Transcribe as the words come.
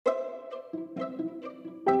Hey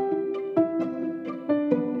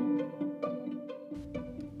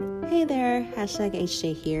there,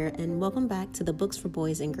 #HJ here, and welcome back to the Books for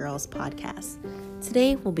Boys and Girls podcast.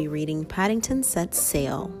 Today we'll be reading Paddington Sets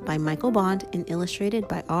Sail by Michael Bond and illustrated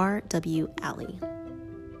by R.W. Alley.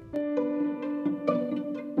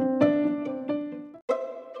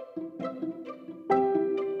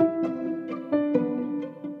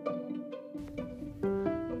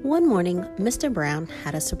 One morning, Mr. Brown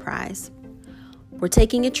had a surprise. "We're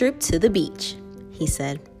taking a trip to the beach," he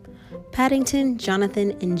said. Paddington,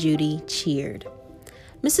 Jonathan, and Judy cheered.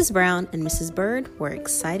 Mrs. Brown and Mrs. Bird were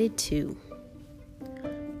excited too.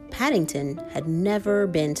 Paddington had never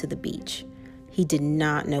been to the beach. He did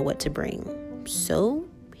not know what to bring, so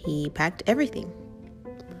he packed everything.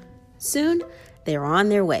 Soon, they were on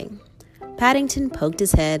their way. Paddington poked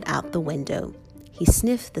his head out the window. He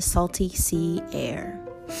sniffed the salty sea air.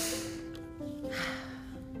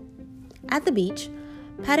 At the beach,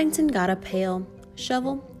 Paddington got a pail,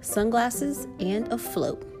 shovel, sunglasses, and a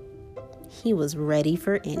float. He was ready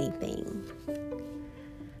for anything.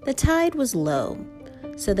 The tide was low,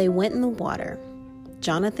 so they went in the water.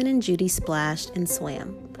 Jonathan and Judy splashed and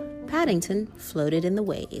swam. Paddington floated in the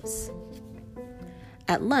waves.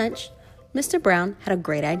 At lunch, Mr. Brown had a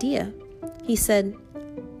great idea. He said,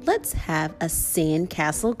 "Let's have a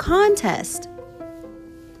sandcastle contest."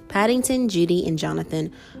 Paddington, Judy, and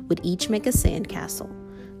Jonathan would each make a sandcastle.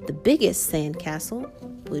 The biggest sandcastle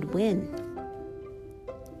would win.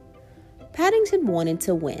 Paddington wanted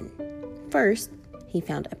to win. First, he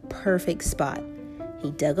found a perfect spot.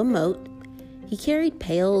 He dug a moat. He carried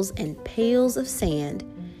pails and pails of sand.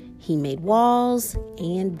 He made walls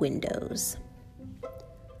and windows.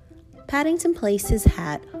 Paddington placed his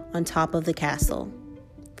hat on top of the castle.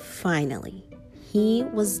 Finally, he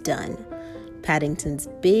was done. Paddington's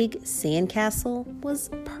big sandcastle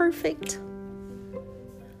was perfect.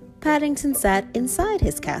 Paddington sat inside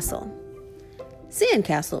his castle.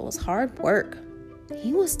 Sandcastle was hard work.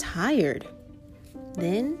 He was tired.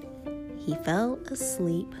 Then he fell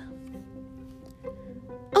asleep.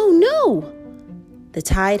 Oh no! The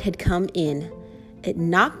tide had come in. It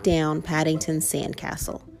knocked down Paddington's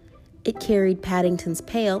sandcastle. It carried Paddington's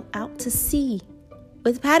pail out to sea,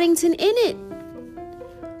 with Paddington in it.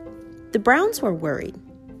 The Browns were worried.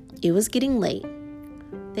 It was getting late.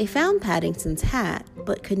 They found Paddington's hat,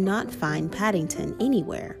 but could not find Paddington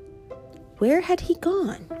anywhere. Where had he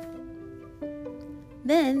gone?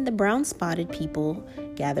 Then the Browns spotted people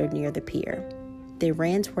gathered near the pier. They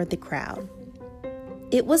ran toward the crowd.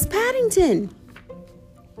 It was Paddington!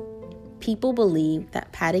 People believed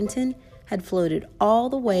that Paddington had floated all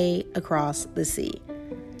the way across the sea.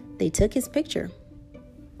 They took his picture.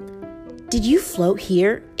 "Did you float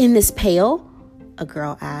here in this pail?" a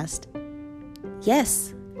girl asked.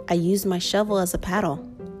 "Yes, I used my shovel as a paddle,"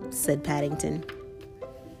 said Paddington.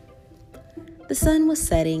 The sun was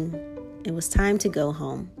setting. It was time to go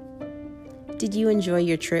home. "Did you enjoy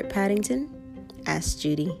your trip, Paddington?" asked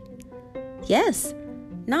Judy. "Yes,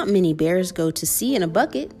 not many bears go to sea in a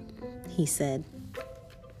bucket," he said.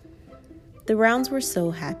 The Browns were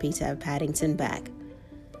so happy to have Paddington back.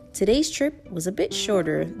 "Today's trip was a bit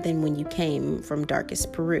shorter than when you came from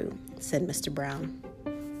darkest Peru," said Mr. Brown.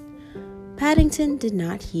 Paddington did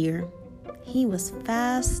not hear. He was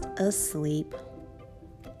fast asleep.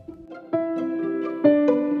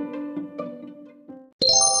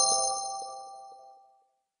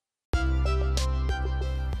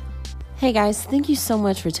 Hey guys, thank you so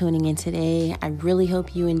much for tuning in today. I really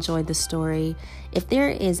hope you enjoyed the story. If there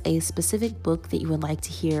is a specific book that you would like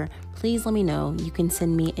to hear, please let me know. You can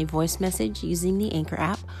send me a voice message using the Anchor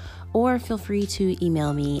app, or feel free to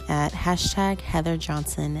email me at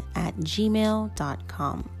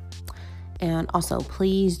 #HeatherJohnson@gmail.com. And also,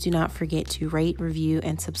 please do not forget to rate, review,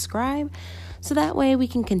 and subscribe so that way we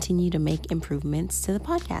can continue to make improvements to the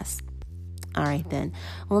podcast. All right then.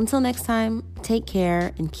 Well, until next time, take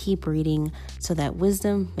care and keep reading so that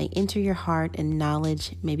wisdom may enter your heart and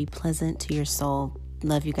knowledge may be pleasant to your soul.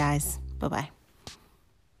 Love you guys. Bye-bye.